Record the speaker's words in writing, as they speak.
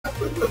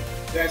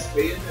That's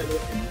Bayonetta.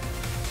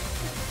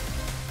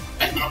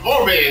 That's not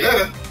more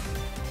Bayonetta.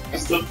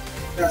 That's the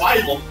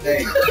Bible.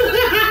 Hey,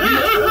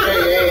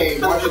 hey,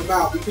 watch your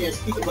mouth. We can't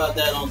speak about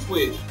that on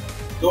Twitch.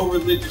 No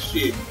religious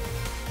shit.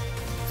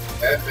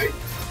 That's it.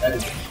 That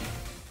is it.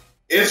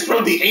 It's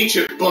from the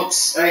ancient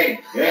books.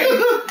 Hey,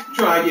 you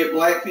trying to get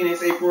Black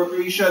Phoenix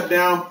 843 shut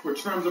down for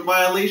terms of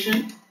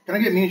violation? Can I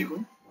get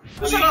musical?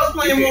 I thought I was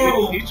playing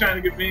Mortal. He's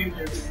trying to get me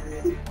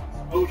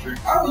exposure.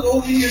 I was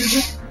over here,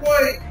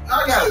 boy.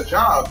 I got a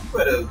job. You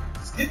better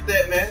skip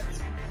that, man.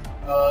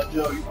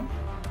 Joe, you want?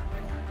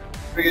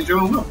 Figure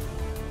Joe will.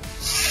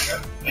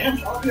 Damn,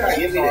 you gotta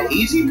give me the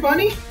easy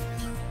bunny?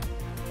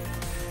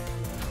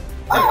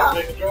 We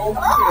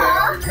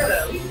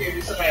gave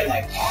you somebody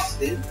like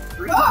Austin.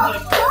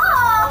 Austin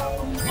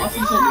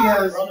said he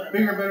has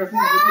bigger, better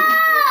things to do.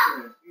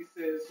 He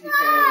says he has.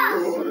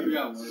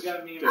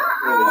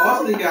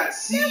 Austin got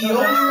CEO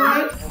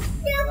right?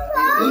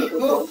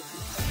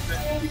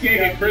 You can't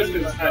get Chris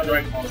because it's not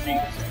Dragon Ball Z.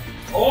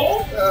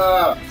 Oh!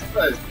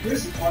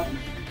 This is fucking.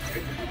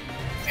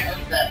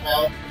 Can't that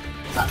well.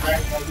 Not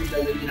Dragon Ball Z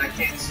doesn't mean I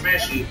can't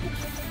smash you.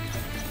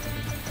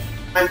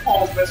 I'm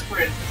Paul's best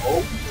friend.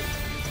 Oh.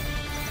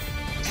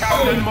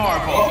 Captain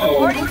Marvel.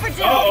 Reporting for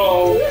duty.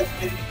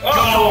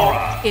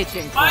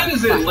 Itching. Why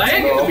does it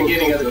lag at the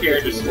beginning of the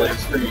character select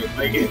screen?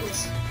 Like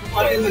it's.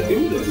 Why does it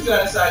do this? You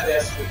got inside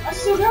that screen. I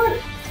still got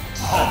it.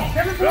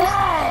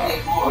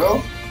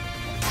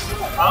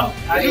 Well,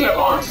 I do have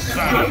arms.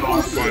 Fighting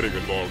alongside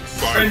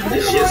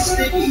This shit's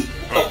sticky.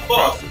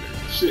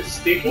 Shit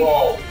sticky.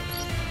 Oh,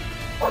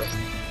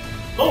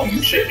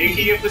 you shit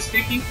icky of the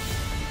sticky?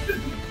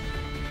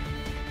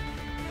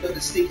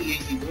 The sticky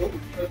icky wood.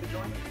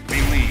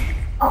 we leave.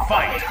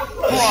 Fight.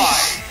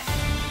 Fly.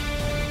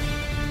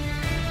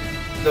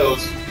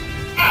 those.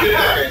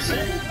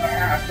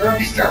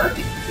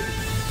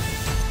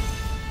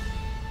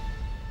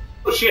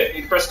 Oh shit,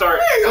 you press start.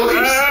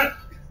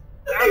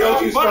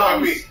 Don't you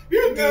stop me.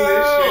 You do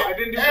this shit I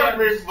didn't do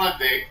every buttons.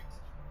 Monday.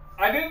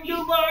 I didn't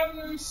do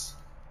buttons.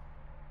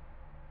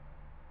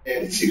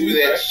 And do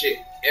that shit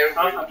every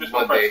I'm just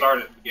gonna press Monday. start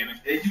at the beginning.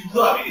 And you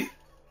love it.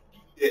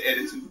 The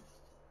attitude.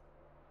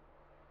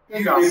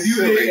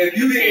 If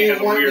you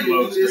didn't want me to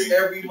do this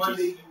every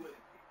Monday, you would.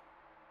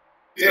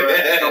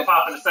 It'll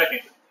pop in a second.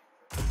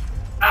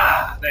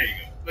 Ah, there you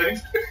go.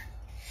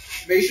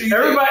 Make sure you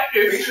Everybody,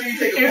 make sure you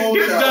take a it phone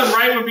gets shot. done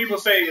right when people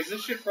say, "Is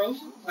this shit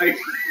frozen?" Like,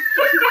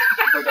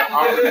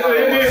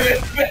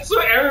 that's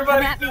what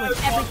everybody Come at me does with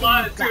everything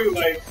online you've got. too.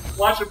 Like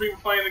watching people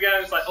playing the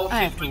game, it's like, "Oh I shit,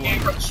 have to my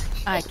game walk. froze."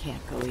 I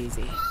can't go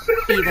easy,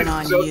 even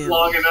on Just you.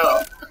 long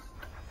enough.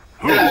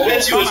 Who I will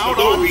bet you come it's for out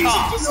no on reason,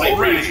 top? just like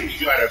Ready. reason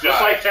you gotta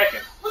Just like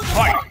Tekken.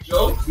 Fight.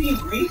 Joe, team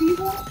green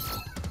people?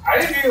 I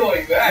didn't feel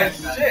like that.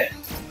 Shit.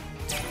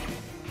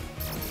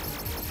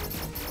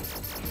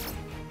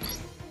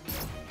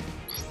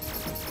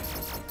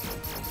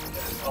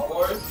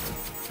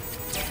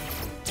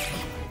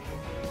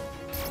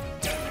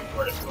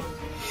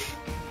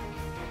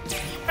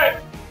 Hey,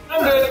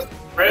 I'm good.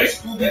 Ready?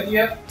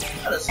 Yep.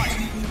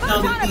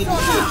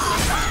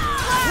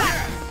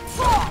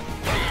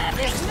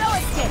 There's no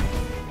escape.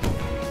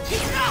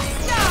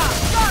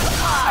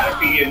 I'd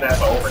be in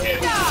that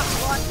overhead.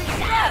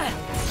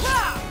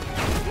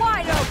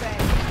 Wide open.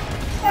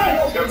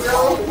 That's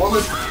real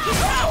reason.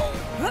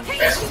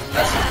 There's no escape.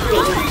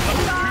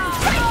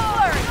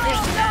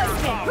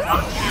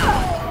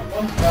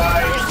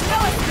 There's no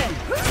escape.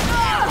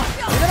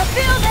 You're gonna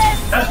feel this.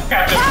 That's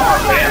Captain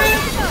Marvel.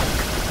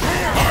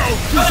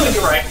 No,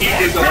 you're right. He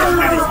did go back to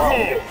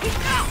Marvel.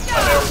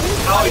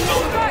 I'll be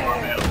going to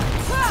Marvel.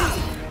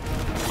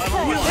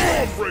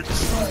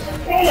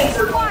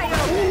 Wide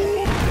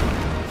open.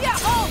 Yeah,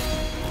 oh.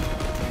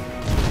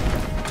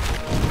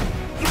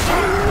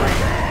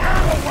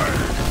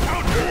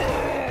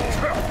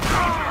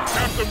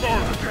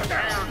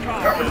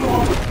 Captain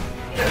Marvel.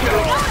 There's no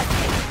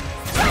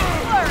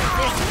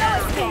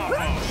escape.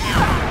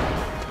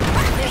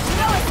 There's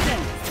no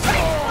escape.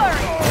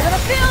 You're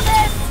gonna feel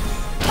this.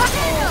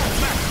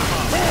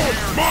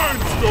 Mind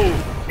Stone.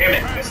 Damn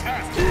it.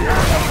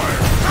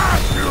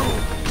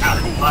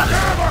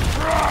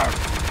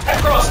 That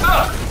girl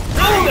stuck.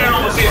 No, they're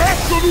almost here.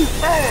 Absolute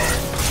power.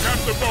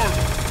 Captain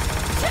Marvel.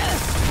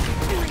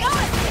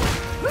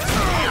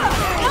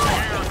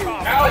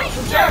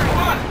 Alex, Jack, come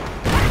on.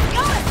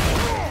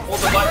 Hold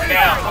the button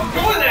down. I'm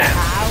doing that.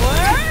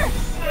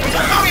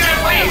 Don't tell me that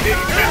way.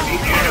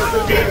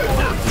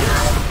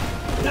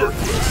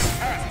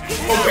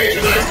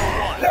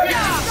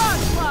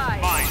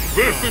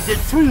 This is the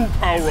true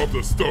power of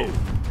the stone.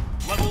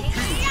 Level 2.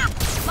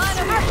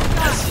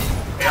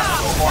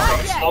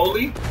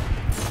 Slowly.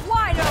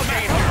 Wide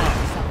open.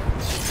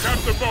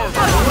 Captain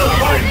Marvel.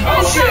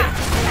 Oh shit.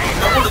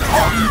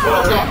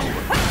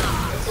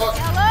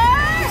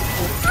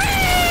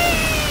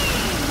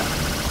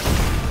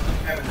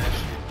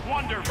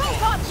 Wonderful.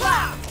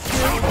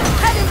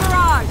 Heavy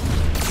barrage.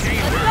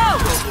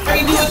 Let's go. I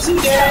can do it too,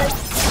 Dad.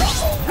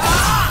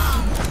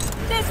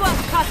 This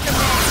one's custom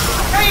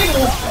made.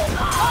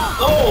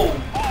 Oh!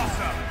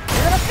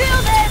 You're gonna feel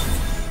this.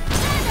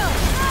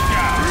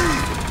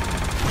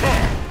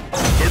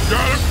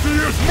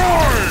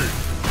 mine!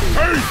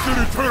 Haste an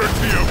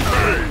eternity of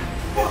pain!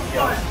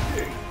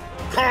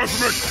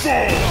 Cosmic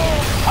Fall!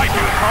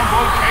 Hyper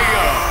combo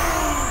KO!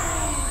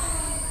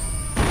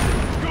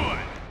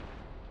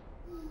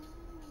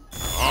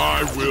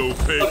 I will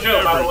take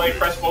Joe, by the way,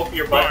 press both of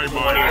your buttons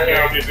on your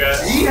character's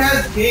guys. He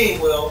has the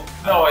game, Will.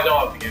 No, I don't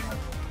have the game.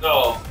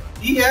 No.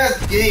 He has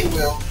the game,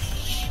 Will.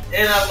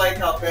 And I like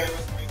how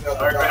Thanos brings up.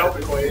 Alright, I hope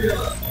it's going to.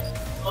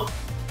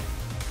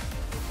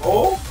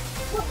 Oh?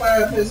 What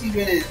five has he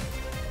been in?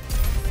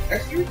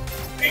 Extra?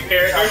 Main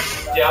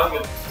character? Yeah, I'm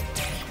good.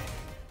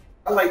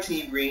 I like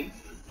Team Green.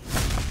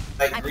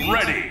 Like Green.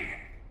 Ready.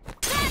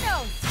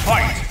 Thanos!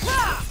 Fight!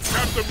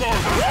 Captain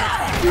Marvel!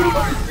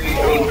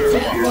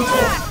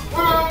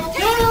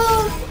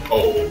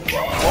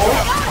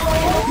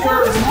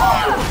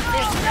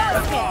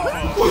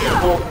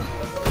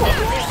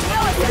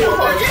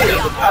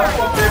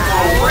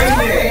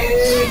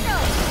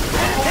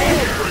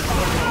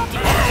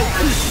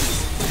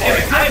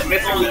 I'm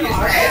missing with his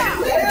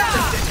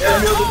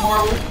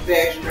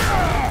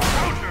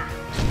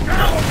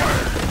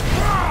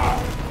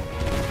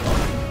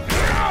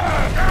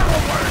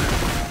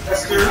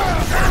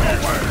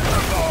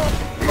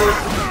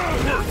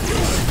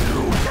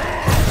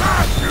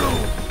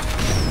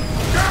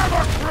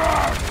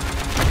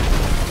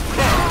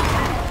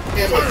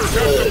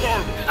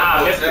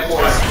Ah, this is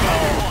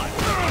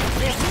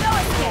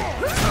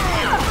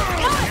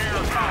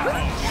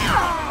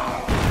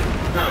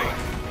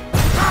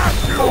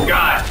oh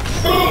god!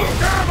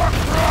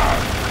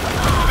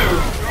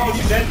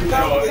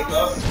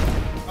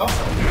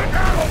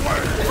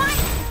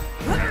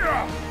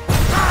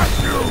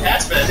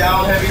 That's been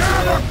down heavy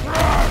for them.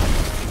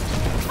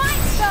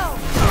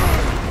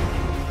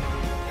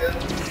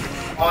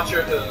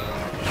 Launcher to.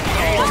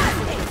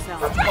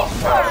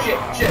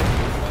 Oh, shit.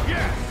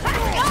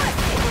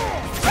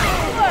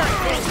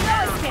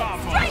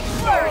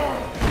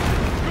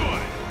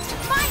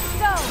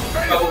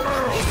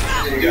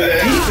 Do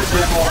that.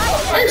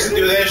 I used to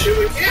do that shit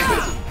with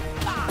kids.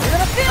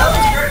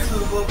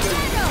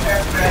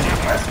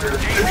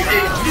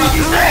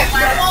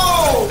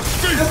 Oh!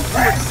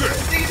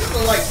 These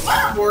are like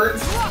lab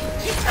words.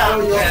 Out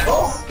of your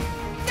phone.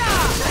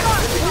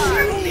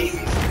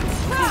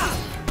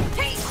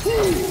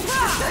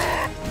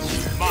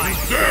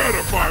 Dare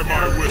defy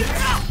my will!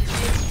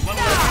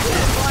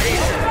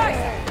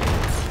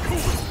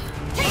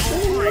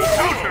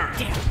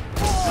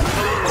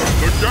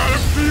 The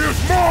galaxy is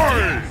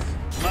mine!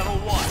 Level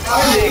 1.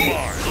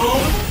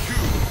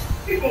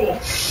 People.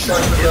 The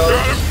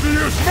galaxy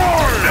is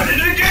mine!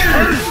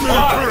 Haste the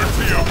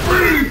eternity of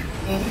pain!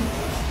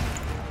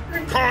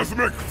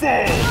 Cosmic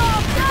Fall!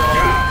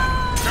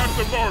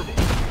 Captain Marvel!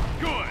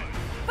 Good!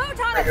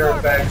 Photon I heard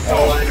absorber! back.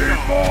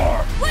 Need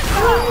more! Let's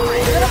go!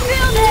 Gonna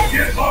feel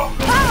this!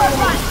 Power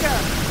Blaster!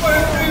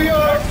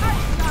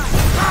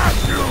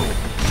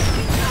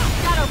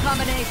 Shadow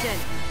combination!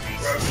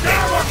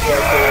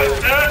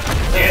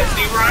 Can't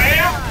see where I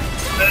am?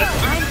 That's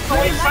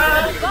totally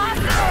fine. Boss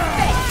in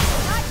space!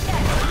 Not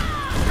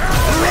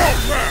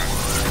yet!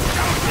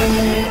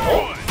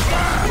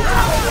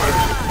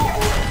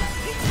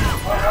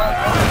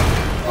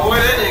 Oh,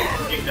 wait,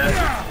 that nigga.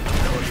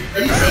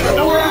 Are you seeing the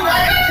door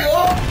back?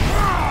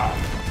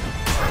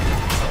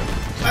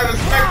 I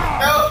respect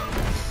no.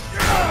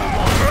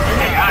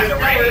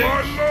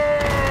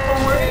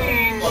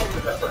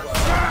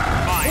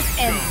 This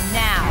ends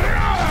now!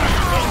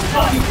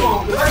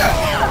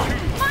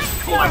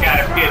 Oh, I got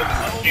a hit.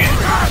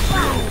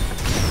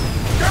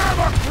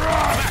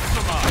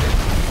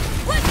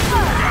 Let's go!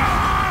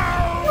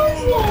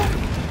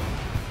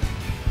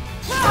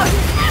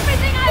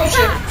 Everything I've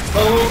got!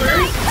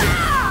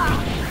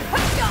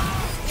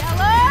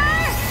 Stellar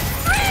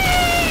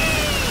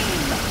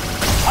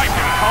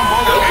Hyper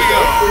combo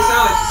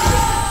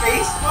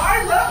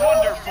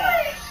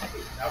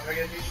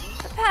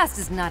The past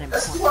is not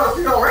important.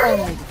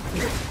 Only the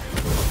future.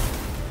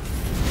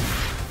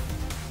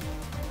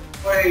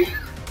 Wait.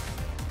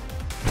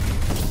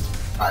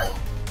 Alright.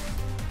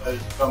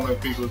 There's so many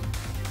people.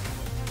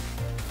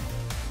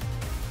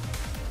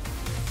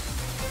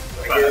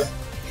 I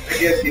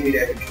guess give me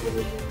that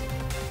controller.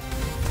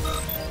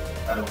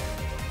 I don't.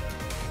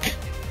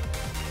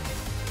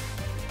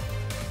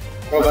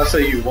 Well, if I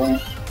say you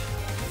won't.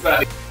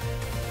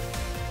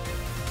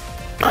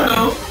 I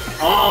know.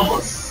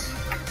 Almost.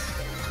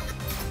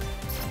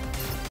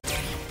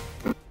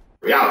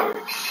 Reality.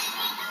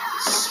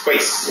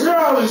 Space.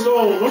 Reality's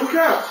on, no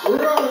cap.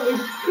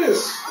 Reality piss.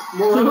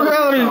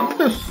 Morality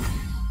piss.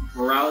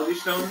 Morality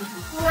stone?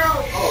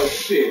 Oh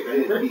shit, I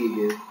didn't read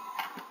again.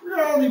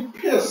 Reality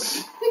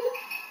piss.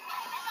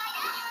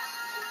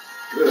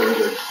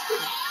 Good.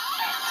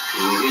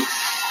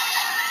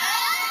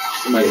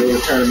 Somebody do a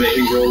tournament,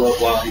 he roll up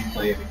while he's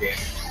playing the game.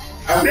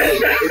 I mean,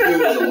 if it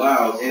was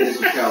allowed, and it's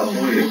in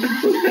California.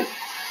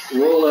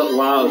 Roll up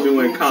while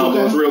doing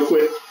combos real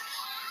quick.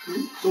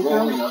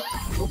 Rolling up.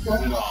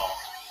 Okay. No.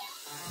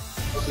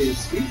 Okay,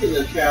 speaking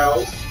of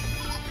cows,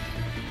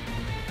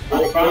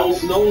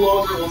 those no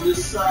longer on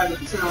this side of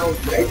the town,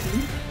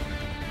 baby.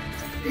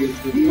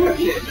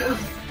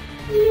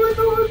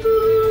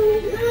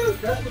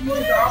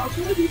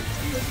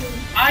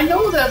 I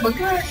know that, but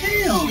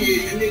goddamn.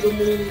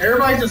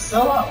 Everybody just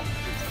sell out.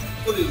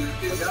 What is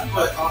it? This is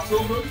what,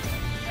 October?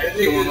 That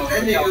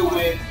nigga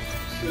went.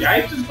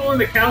 Yikes just going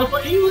to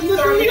California. He was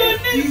already in there.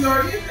 He's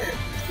already in there.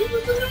 He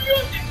was in New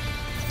York.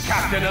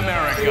 Captain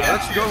America.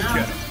 Let's go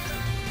get him.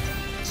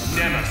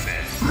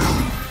 Nemesis.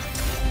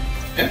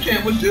 That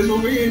champ was just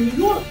over here in New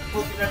York,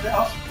 looking at the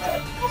house.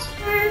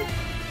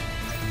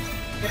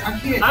 I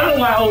can't. I don't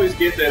know why I always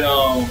get that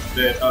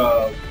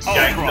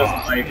Yikes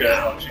doesn't like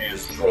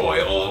chance.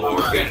 Destroy all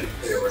organs.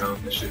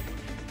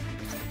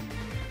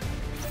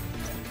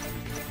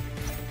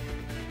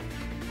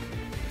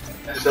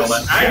 I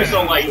just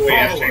don't like the way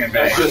that chance.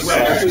 That's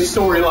just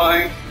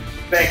storyline.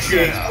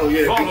 Backstage. Oh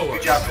yeah,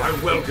 good job. I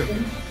welcome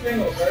you.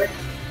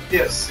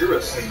 Yes, you're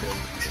a single.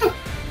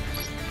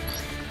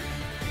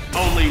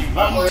 Only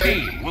one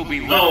team will be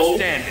left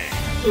standing.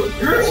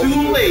 You're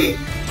too late.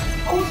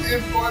 I was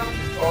in front of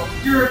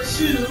You're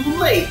too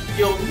late.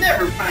 You'll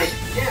never find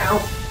me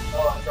out.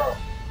 Charles.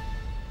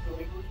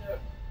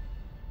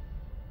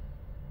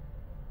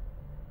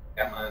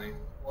 Got money.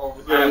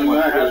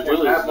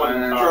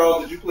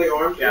 Charles, did you play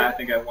Orange? Yeah, I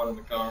think I won in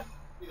the car.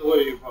 Either way,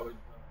 you probably.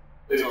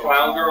 There's a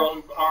clown girl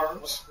on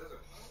arms.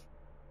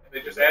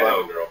 They just added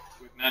Clown girl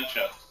with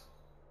nunchucks.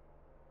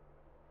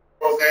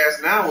 Charles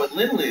ass now with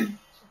Lin.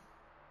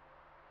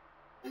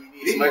 I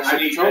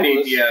need 2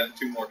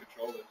 more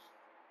controllers.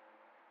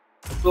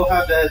 Still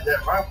have that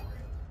rivalry.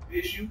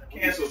 Bitch, you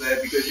canceled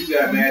that because you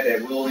got mad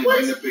that we only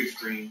bring the big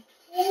screen.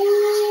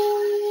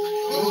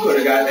 You could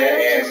have got that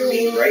ass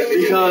beat right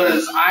there.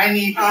 Because I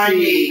need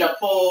the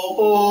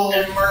full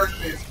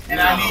immersion. And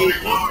I need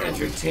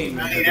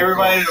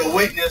everybody to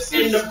witness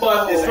In the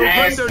butt is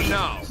ass Surrender beat.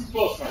 now,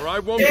 or I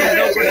won't be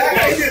held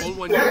responsible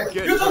when you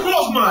get You're so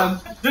close, man.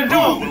 The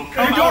duel will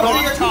come out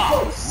on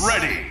top.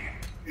 Ready.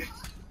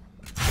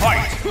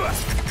 Fight.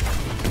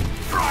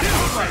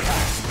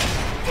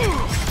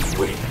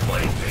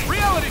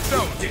 Reality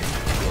zone.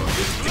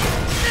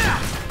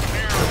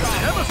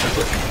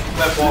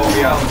 Wet ball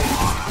reality.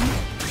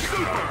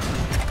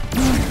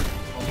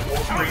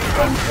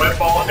 Wet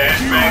ball,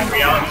 dash back,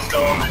 reality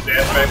stone, and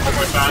dash back one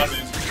more time,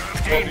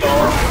 and wet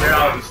ball,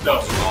 reality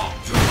stone.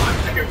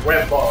 Second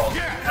wet ball,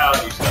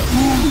 reality stone.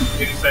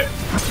 80 seconds.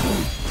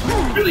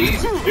 Really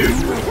easy to do.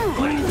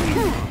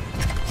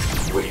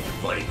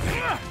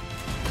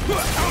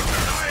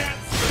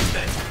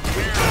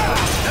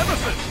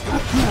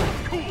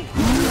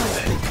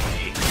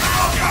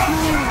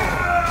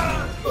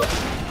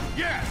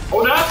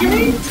 Hold out to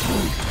me?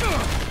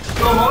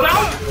 Go hold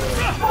out?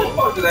 How the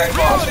fuck did that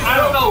cost? I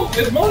don't know.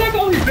 Has Modak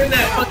always been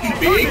that fucking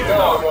big?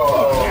 No.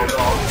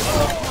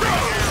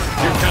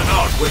 You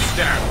cannot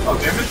withstand. Oh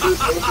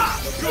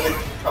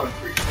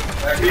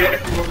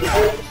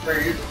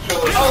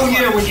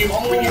yeah, when you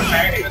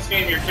back in this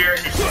game, your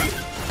character sees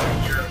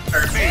your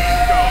turn.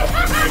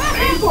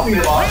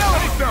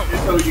 Reality zone.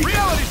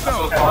 Reality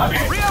zone.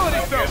 Reality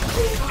zone.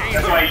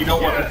 That's why you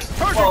don't want to.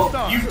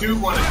 Well, you do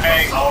want to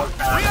tag all the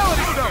time.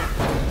 Reality zone.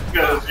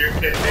 Because you're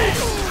you can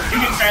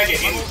tag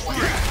at any point.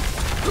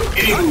 You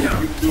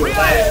can do a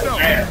flash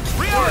jab.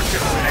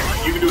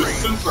 You can do a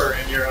super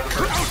in your other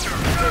person.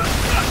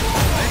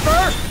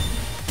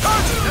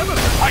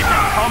 I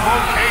can combo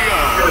KO.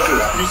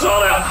 You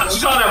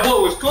saw that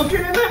blow was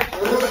cooking in there?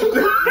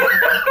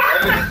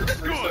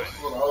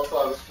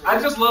 I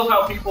just love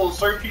how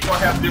certain people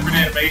have different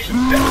animations.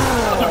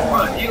 That's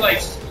fun.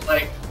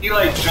 He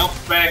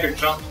jumps back or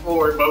jumps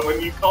forward, but when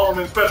you call him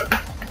in special,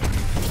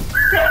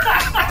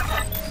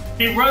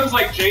 he runs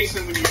like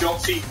Jason when you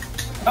don't see.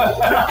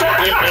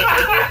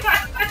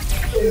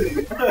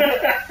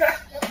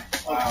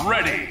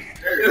 Ready.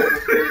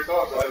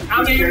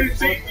 I mean,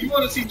 you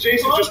want to see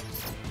Jason just.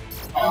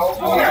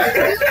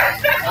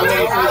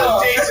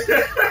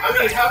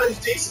 How does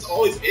Jason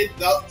always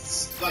end up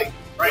like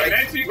Right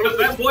next to you, because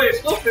that boy is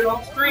flipping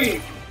off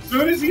screen. As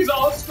soon as he's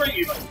off screen,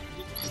 he's like,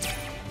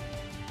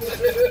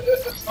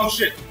 oh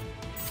shit.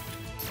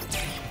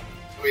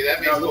 I mean, that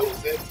makes total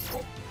sense.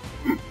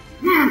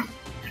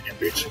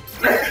 Bitch.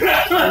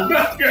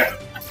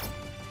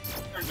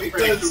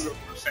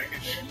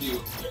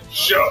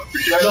 Shut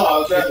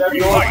No, that's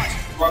yeah.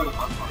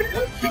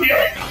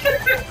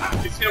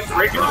 It's him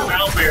breaking the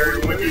sound barrier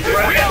when he's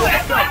running.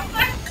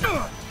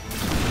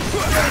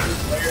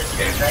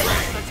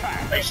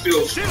 They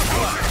still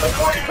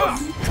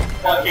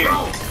fucking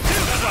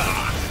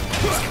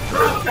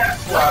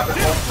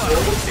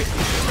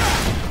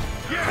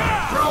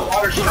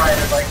water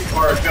strider like the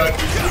car gun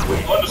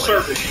on the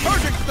surface.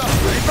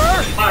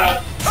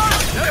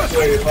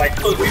 It's like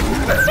cooking.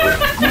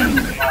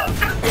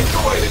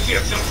 Enjoy the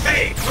gift of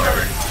fame.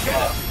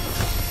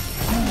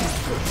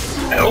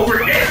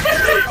 Overhead.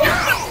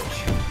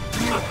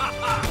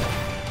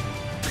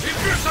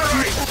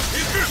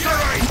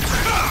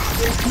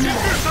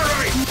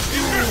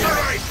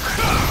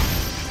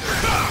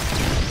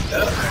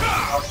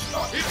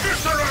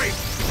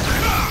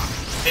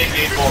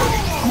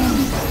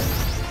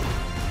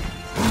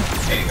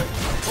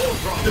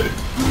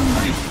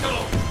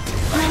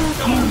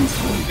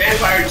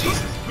 Vampire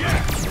Jesus.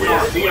 He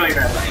don't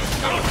even have that.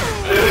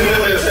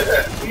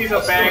 He's a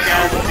bad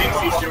guy who thinks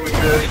he's doing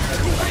good.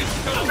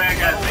 He's a bad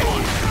guy who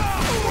thinks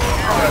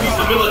he's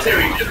the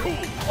military general.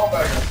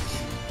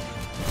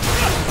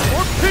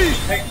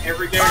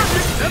 Every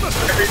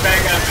bad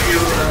guy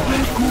feels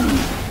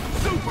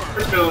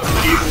Chris Phillips is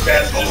evil,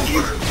 that's all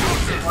evil.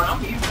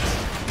 I'm evil.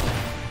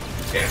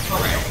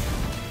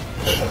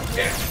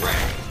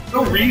 No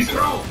reason.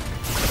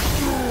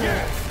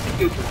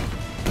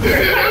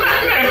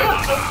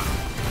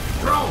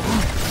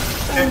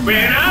 And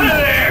ran out of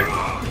there!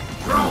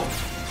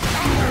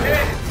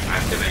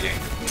 Activating.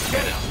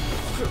 Get him.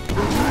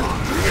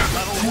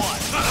 Level 1.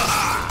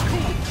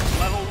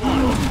 Level 1.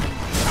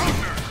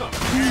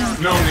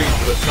 No need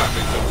for the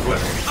subject to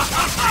flip.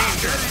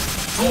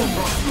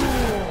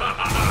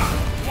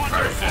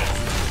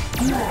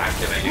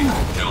 Activating.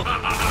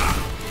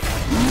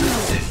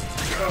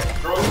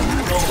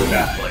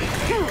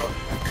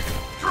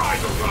 Try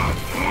to run.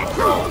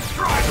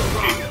 Try to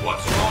run.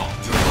 What's wrong?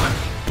 Too much.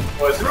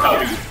 What's the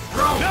problem?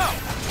 No.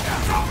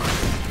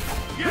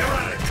 Get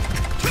ready.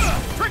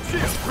 Trick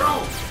shield. Throw.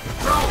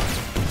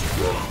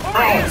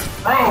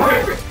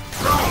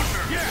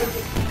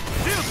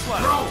 Shield slap.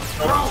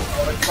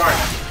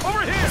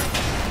 Over here.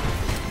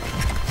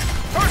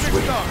 Perfect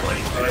start.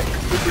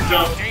 Super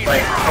jump,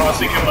 like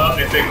crossing him up,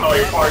 and they call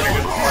your partner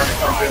because the partner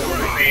comes in with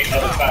the main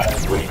other side.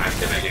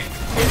 Activating.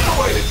 It's a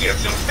way to give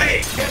some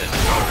pay. Get it.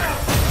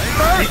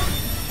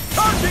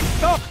 Charging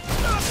stop.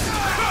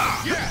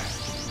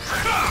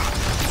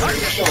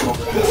 Charging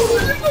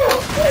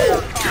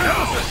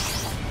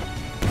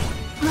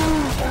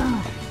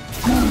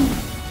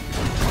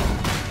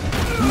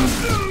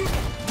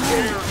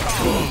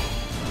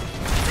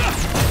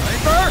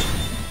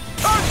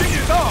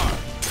star.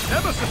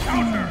 Nemesis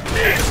counter.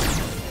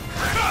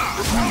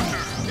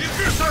 Counter.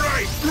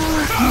 Eviscerate.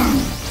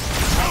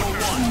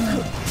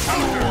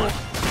 Counter.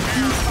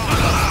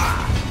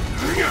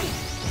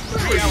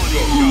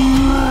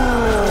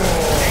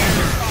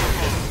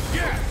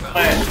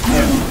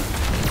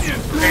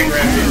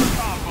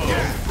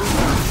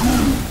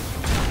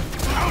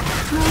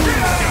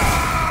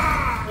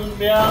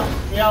 Reality.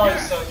 Reality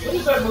sucks. What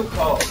is that move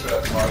called?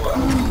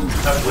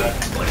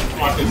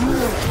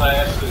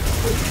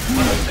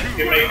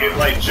 You make it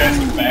like just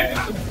back.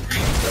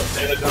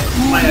 And it doesn't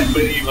flash,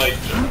 but you like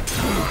jump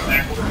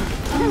backwards.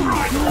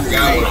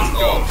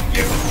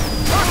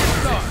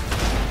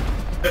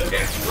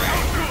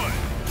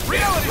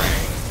 Reality.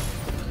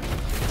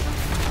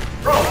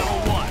 Bro.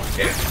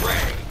 Get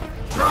ready.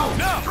 Throw.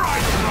 No. Try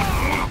to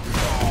run.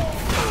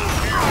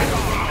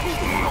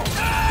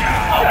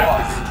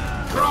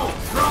 Throw.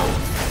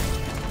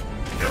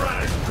 Get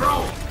ready. Throw.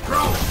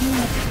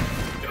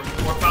 Get him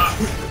more time.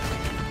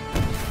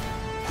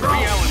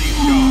 Reality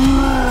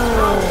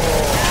shot.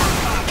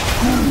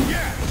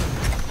 Yeah.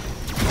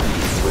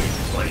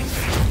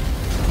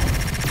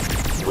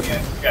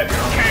 Got your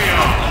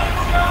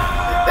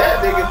That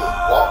nigga just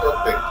walk up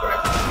there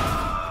crack.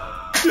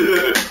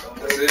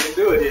 they didn't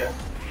do it yet.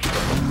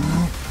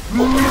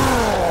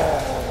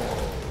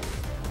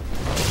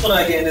 I'm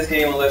not getting this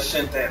game unless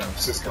Shin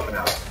Thanos is coming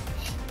out.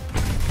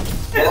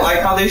 And like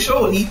how they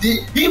showed,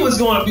 he was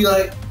going to be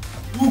like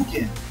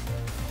Lucan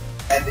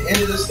at the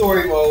end of the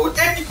story mode.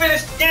 If you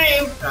finish the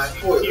game,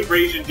 Keep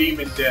raging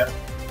demon death.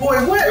 boy,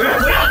 what?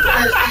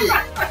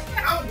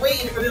 I'm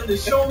waiting for them to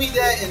show me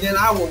that, and then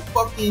I will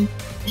fucking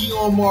be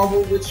on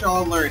Marvel with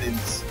y'all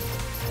learnings.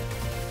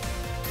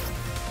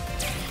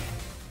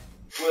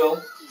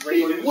 Will,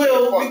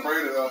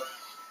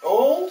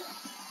 oh,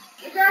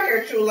 you got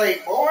here too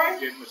late, boy.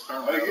 Getting the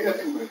storm. Hey, get that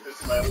too late. This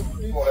is my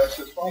Oh, that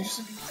shit's fun.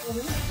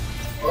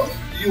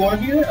 You want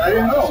to hear it? I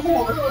didn't know.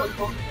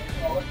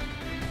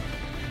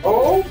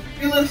 Oh,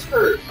 feeling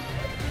spurt.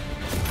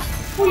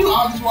 Who you?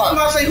 I'm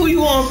about to say who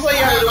you want to play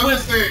out of the I'm win.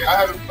 just saying, I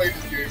haven't played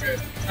this game yet.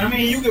 I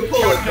mean, you can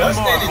pull a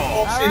Dustin and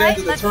talk shit Alright,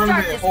 into the let's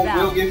tournament start and this hope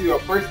battle. we'll give you a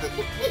first.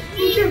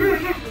 You can do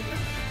that.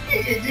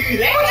 Put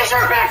your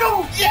shirt back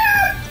on!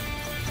 Yeah.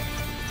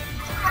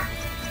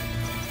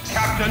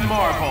 Captain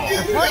Marvel.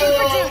 Ready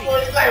for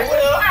duty. He's like,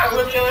 well, I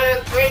whip your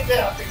ass straight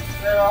down.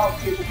 I'll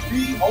give you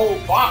 3 whole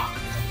box.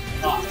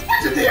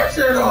 Put your damn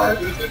shirt on.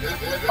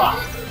 Box.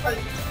 Like,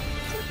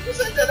 you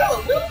said that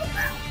was Will?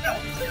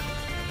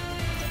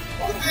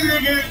 I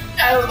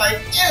was like,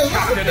 yeah,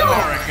 Captain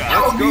America. I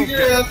don't beat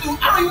your ass too.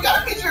 I don't even got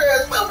to beat your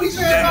ass. Will beat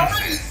your ass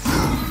already.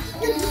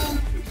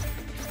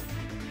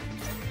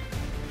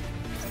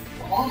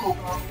 Come on, go,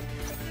 come.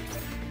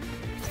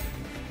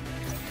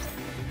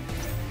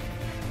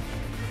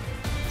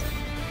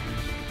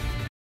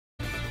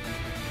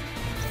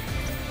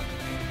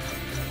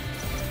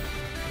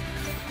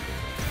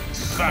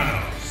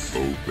 Thanos.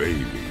 Obey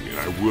me, and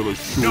I will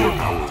assure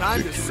our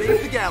Time to victory.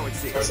 save the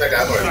galaxy. One second,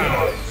 I don't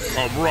know.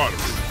 Camaraderie,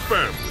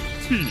 family,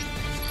 team.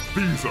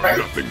 These are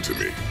nothing to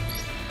me.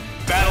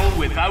 Battle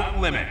without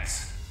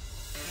limits.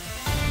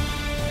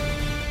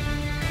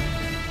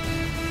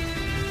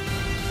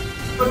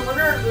 But when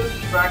they're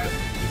losing track of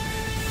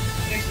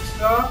some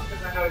stuff,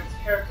 and I know his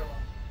character.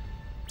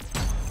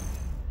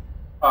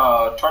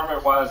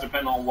 Tournament-wise,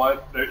 depending on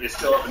what, it's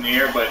still up in the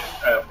air. But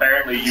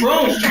apparently, you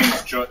can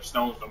just change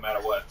stones no matter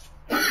what.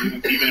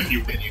 Even if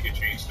you win, you can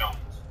change stones.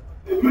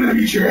 I'm gonna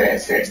beat your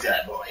ass next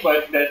time, boy.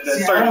 But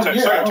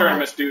certain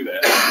tournaments do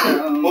that.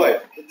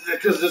 What?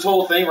 Because this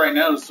whole thing right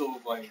now is so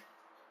like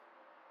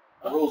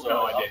rules No,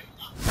 are I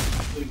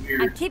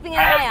didn't. I'm keeping an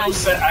I eye have on no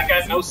set. I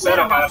got no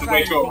setup. I have to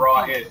wait till a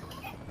raw hit.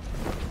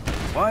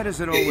 Why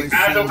does it always I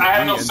have no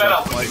end up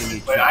setup, fighting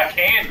each but other? I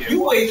can do.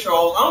 You wait,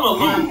 Charles. I'm gonna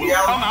learn the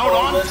come out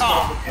on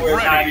top.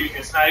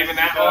 It's not even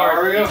that hard.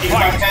 Hurry up. You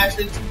Fight. can catch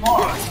it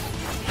tomorrow.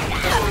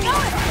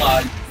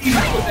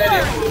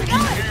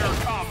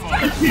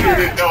 You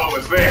didn't know it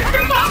was there.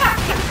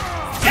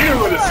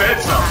 You would have said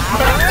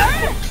something.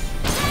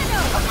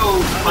 I know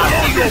my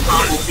ego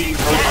combo being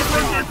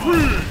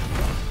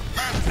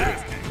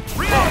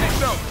Reality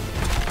stone.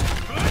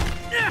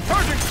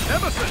 Charging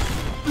nemesis.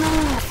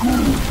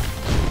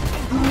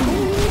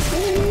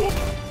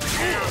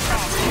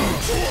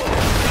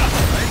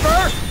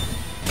 Paper.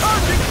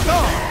 Charging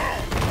stone.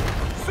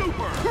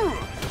 Super.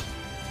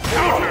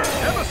 Counter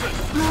nemesis.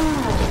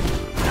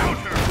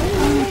 Counter.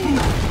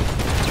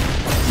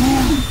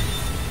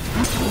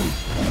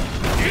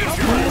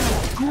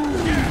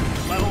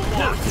 Level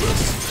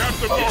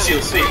 1.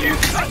 She'll see you.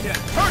 Target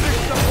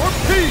the warp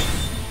piece.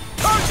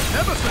 Target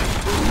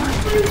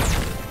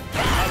nemesis.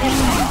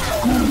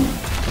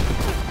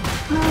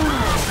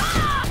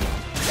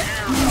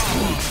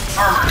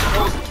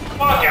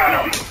 Fuck out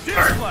of me.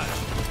 Shield slash.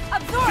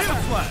 Absorb Shield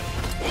her. slash.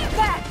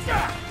 Impact.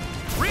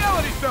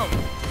 Reality stone.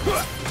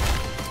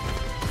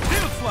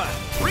 Shield slash.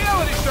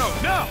 Reality stone.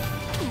 Now.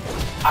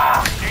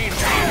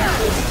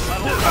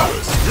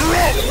 You're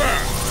all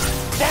back!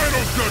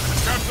 Final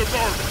judgment, Captain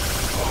Marvel!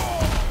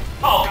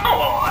 Oh, come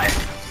on.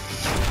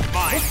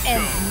 This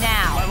ends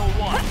now. Level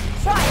 1.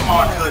 Try it.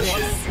 Oh, good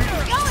shit.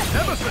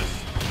 Nemesis.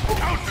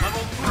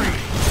 Level 3.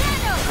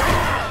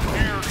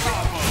 Air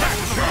combo.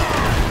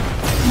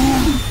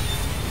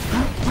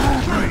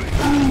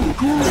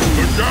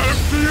 The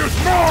galaxy is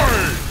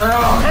mine!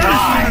 Face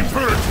the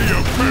eternity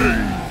of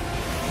pain!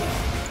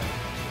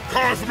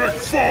 Cosmic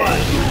fall!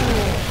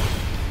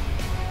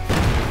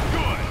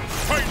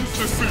 Titans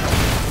to see!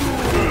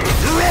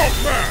 You're all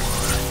back!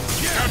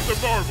 Captain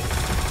Marvel!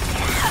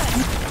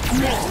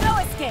 There's no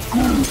escape.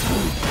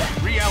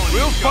 Reality.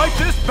 We'll fight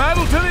this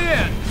battle to the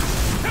end.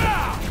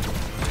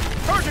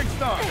 Charging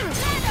star.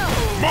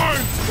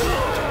 Mine!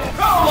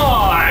 Come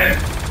on.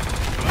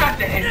 Got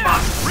the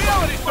hitbox.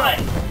 Reality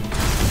stone.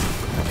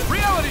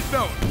 Reality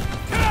stone.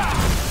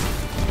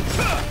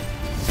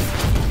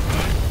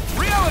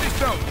 Reality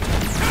stone.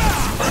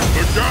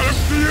 The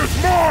galaxy is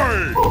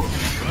mine!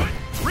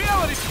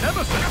 Reality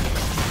nemesis.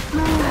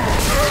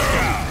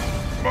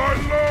 My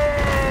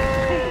love!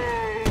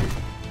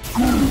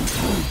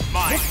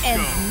 This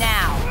ends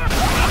now.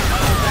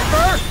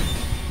 First,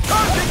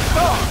 charging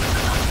star.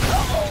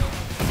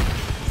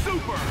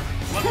 Super.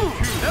 Level 2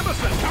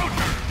 nemesis.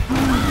 Counter.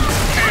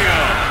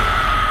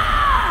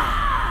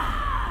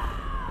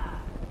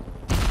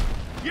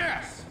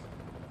 Yes.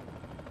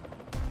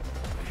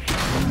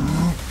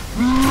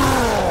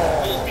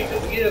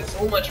 Because he has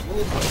so much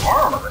moves with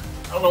armor.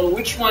 I don't know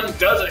which one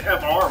doesn't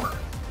have armor.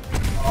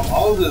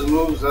 all of his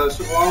moves.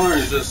 Super armor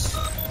is just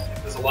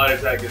it's a light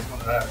attack. It's one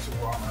of that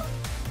super armor.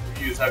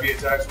 If you use heavy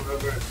attacks,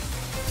 whatever.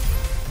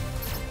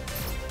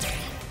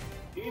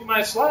 He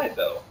might slide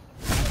though.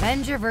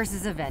 Avenger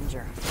versus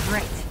Avenger.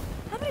 Great.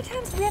 How many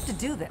times do we have to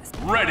do this?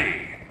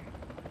 Ready.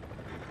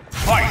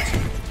 Fight.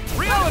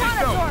 Reality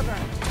stone. Absorber.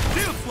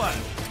 Shield slash.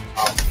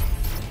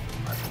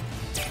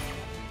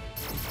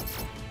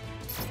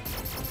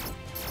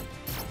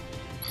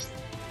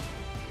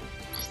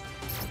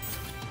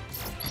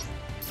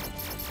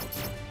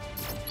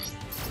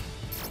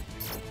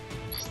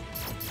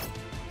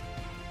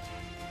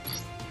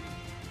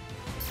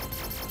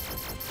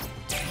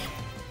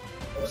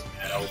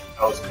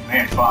 I was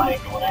command flying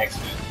on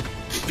accident.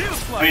 Shield I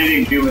slash.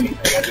 didn't do anything.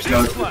 I just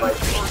noticed it like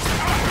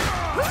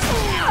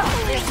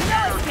There's no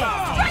escape.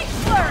 Strike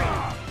flurry.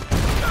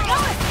 No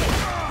escape.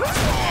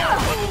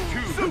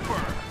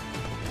 Super.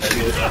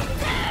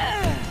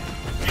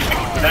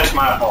 that's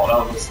my fault. I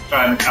was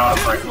trying to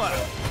counter break Shield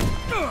myself.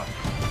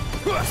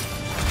 slash.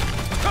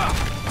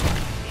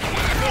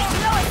 There's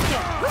no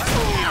escape.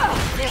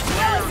 There's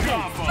no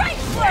escape.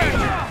 Strike flurry.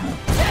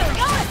 There's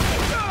no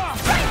escape.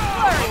 Strike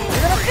flurry.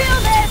 You're gonna feel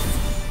this.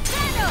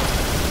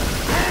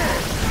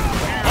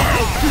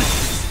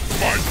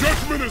 My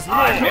judgment is I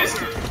law!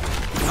 missed it.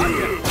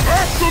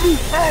 Absolute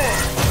power!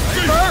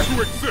 Cease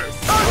to exist!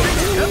 Right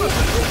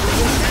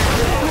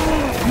here!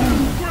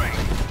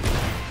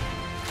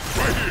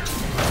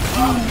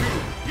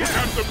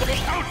 At the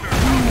counter!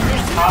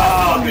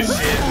 Oh, good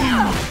shit.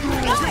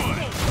 No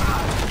escape.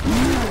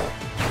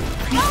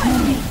 No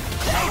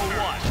escape.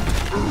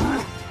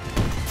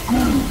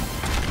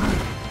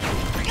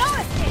 No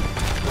escape.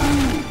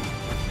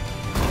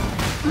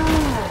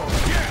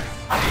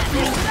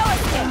 There's no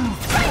escape.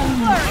 Strike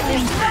flurry.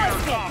 There's no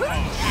escape.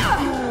 Good.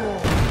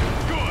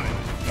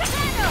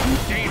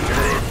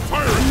 Danger.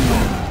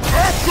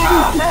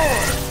 Absolute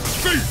power!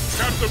 Face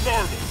Captain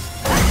Marvel!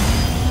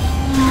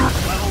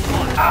 Level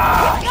 1.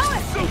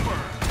 Super!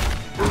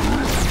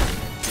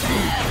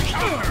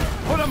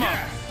 Put him up!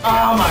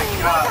 Oh my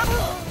god!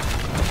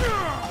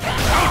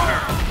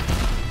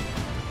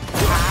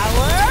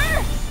 Power!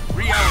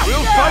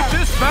 We'll fight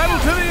this battle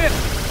to the end!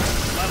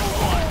 Level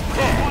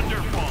 1.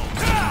 Wonderful!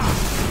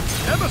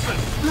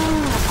 Nemesis!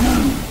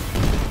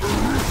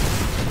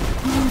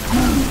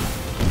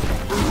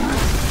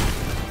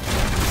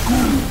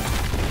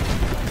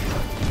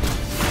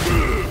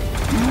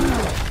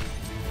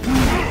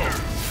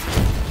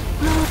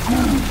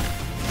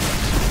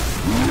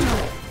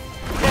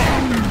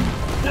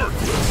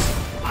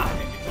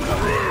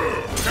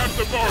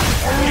 Captain Marvel!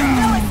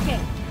 No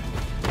escape.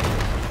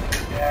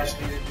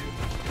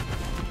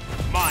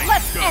 Mind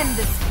Let's Stone. end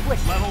this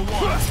quickly. Level 1.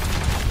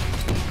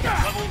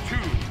 Level 2.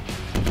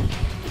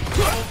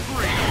 Level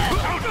 3.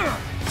 Counter!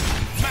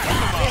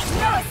 There's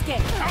no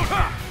escape.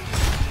 Counter!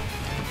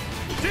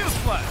 Steel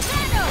Slash!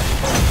 Thanos!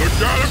 The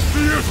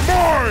galaxy is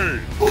mine!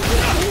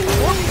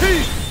 One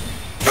piece!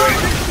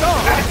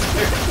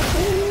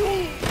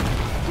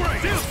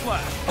 Steel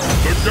Slash!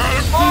 The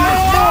galaxy is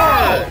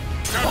mine!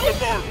 Captain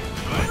Marvel!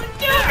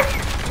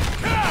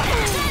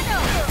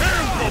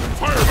 Hands of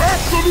fire!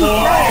 Absolute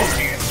power!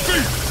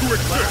 Cease to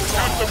exist,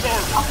 Captain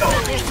Marvel!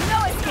 There's no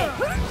escape.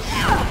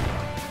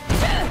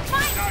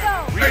 Mind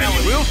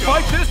Stone! We'll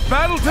fight this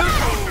battle to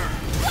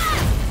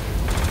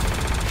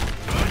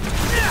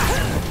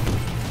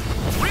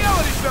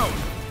Reality Stone!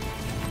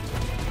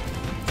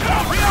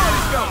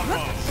 Reality Stone!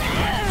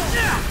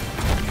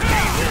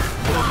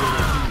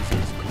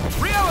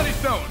 Reality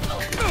Stone!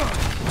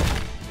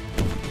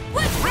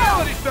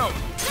 Reality Stone!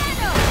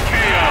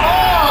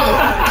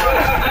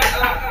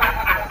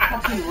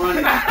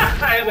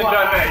 I haven't done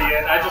that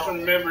yet. I just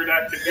remembered I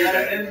could do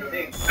that.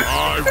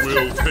 I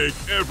will take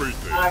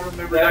everything I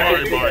remember by I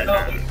could do my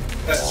that. hand.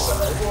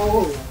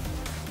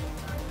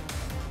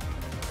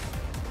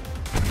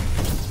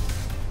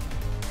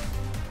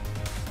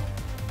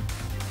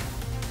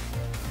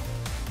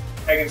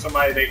 Taking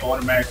somebody, they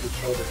automatically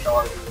show the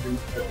charge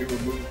that they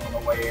were moving on the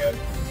way in.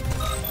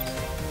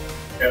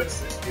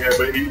 Yes, yeah,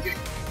 but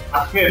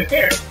I'm in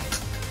there.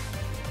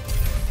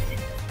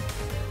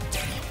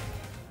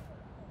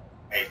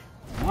 Hey,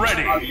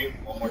 Ready! I'll you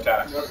one more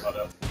time. Hold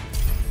up.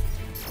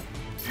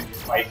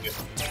 Fight this.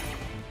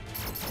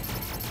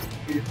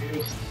 There you go.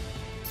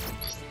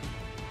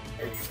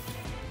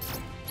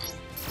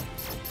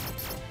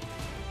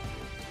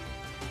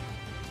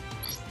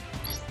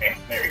 Okay,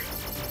 there you go.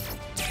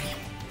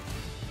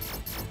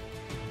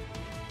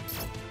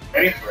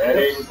 Ready?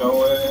 Ready, we're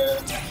going.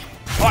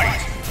 Fight!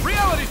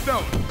 Reality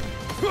Stone!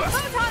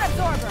 Photon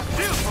Absorber!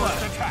 Steel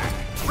Slash attack!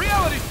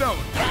 Reality Stone!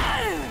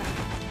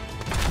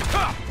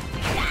 Ha!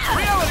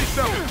 Reality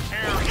Stone!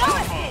 Air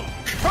combo!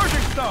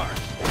 Charging Star!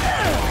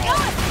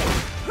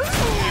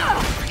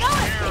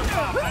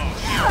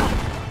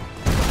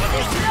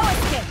 There's no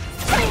escape.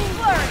 Straight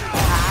Flurry!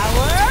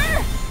 Power!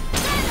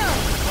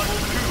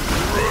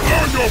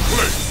 On your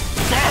place!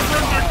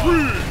 Sovereign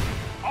decree!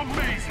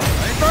 Amazing!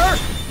 Paper!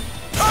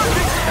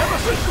 Charging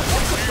Nemesis!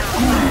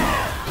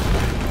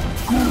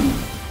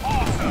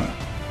 Awesome!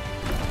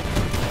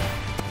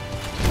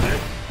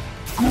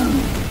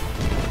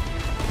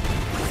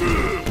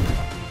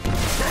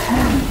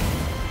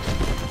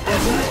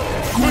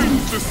 Wait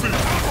to see!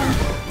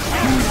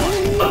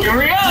 Fucking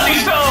Reality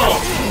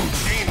Stone!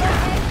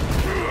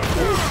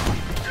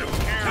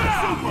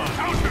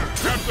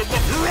 Captain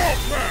Marvel, you're all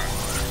fast!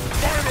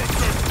 Final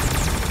sentence!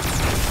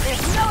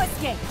 There's no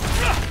escape.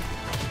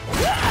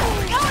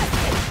 No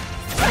escape.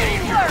 Straight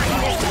Flurry!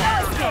 There's no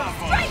escape.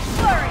 Straight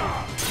Flurry!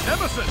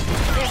 Nemesis!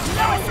 There's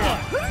no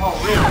escape. Oh,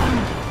 really?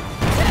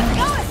 There's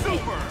no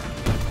escape.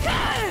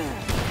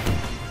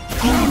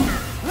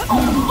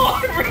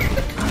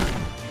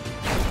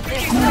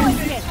 There's no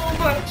escape. So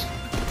much.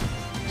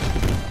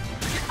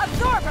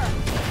 Absorber!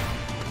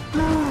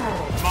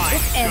 Mind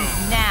This ends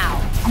now.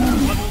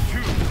 Level 2!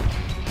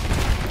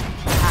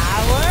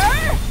 Power!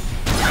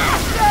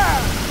 Blaster!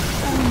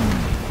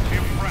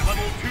 Impress!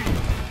 Level 2!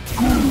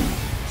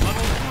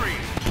 Level 3!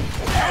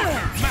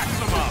 Counter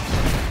Maximum!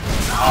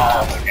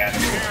 Oh my god.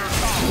 Air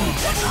combo!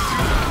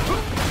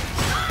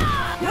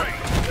 Level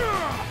 2!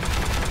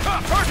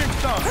 Charging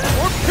Star!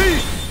 Or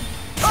peace!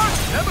 Touch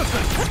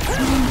Nemesis!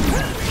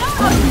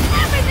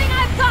 Everything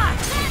I've got!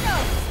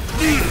 Thanos!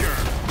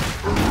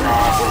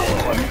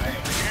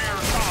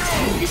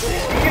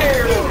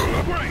 Air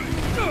combo!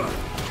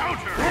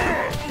 Counter!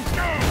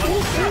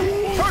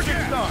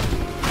 Charging Star!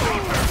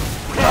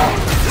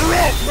 You're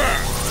all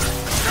fast!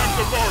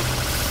 Captain Marvel!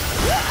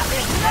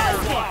 There's no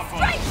escape.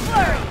 Straight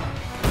Flurry!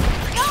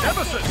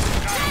 Nemesis!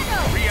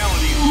 Thanos!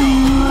 Reality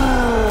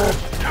Stone!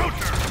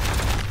 Counter!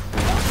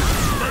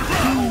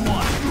 Level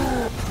 1!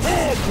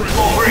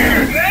 Over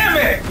here, damn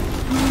it!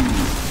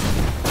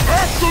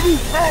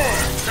 Absolute power!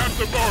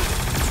 Captain Marvel!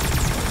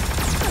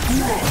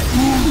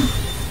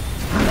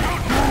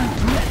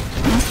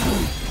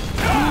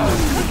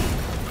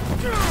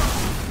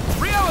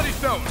 Reality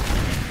Stone!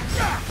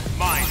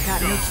 Mind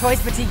Got no Stone!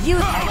 choice but to use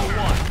it.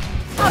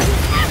 I'll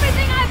use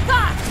everything I've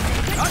got!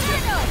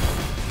 Inferno!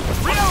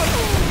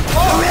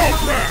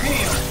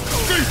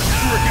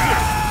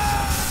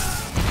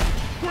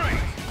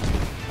 Great!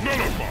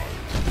 Nullify!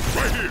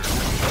 Right here!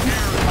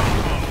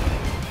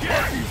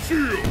 Titan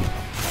shield!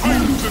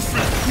 Titan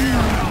descent!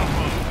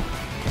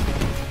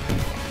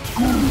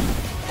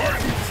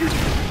 Titan shield!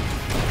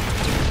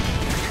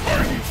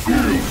 Titan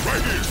shield!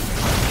 Right here!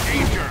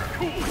 Danger!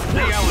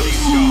 Reality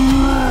stone!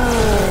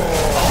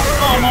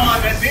 Come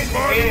on, that's it.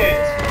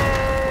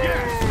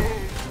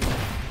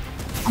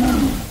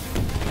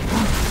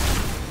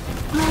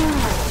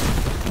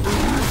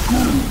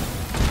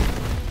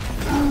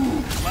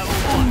 Level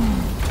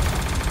 1.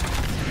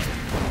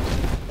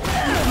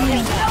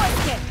 No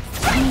escape!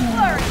 Strike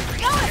flurry!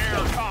 No Air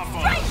escape! combo.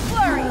 Strike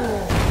flurry!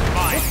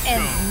 Mind This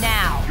ends stone.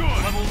 now! Good.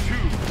 Level 2.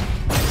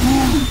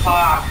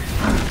 Fuck.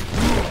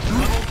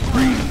 Level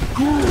 3.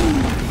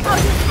 I'll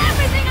use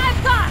everything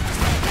I've got!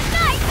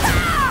 Night!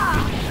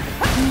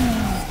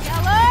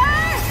 Stellar!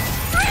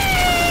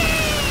 Freeze!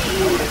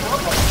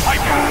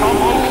 Hyper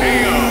combo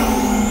KO.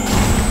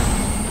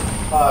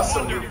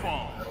 Awesome. Wonderful.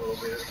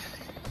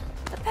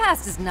 The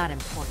past is not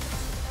important.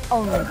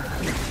 Only the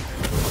future.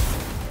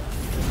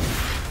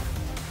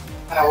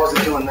 I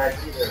wasn't doing that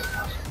either.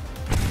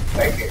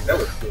 That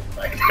was good.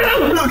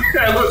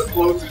 That was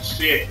close as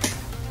shit.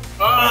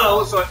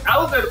 Oh, so I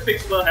was at a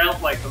pixel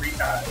health like 3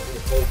 times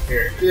with both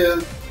characters.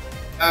 Yeah,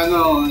 I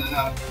know, and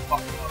I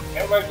fucked up.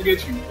 Everybody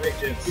forget you.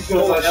 Because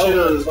Because I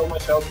should've- so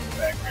much health in the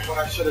background. What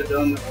I should have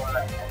done, what I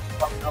was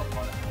fucking up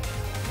on it.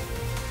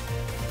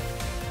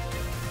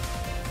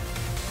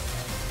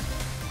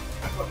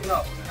 I'm fucking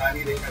up. I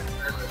need to get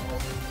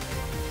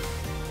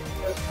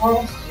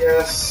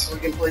Yes, we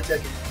can play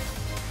Tekken.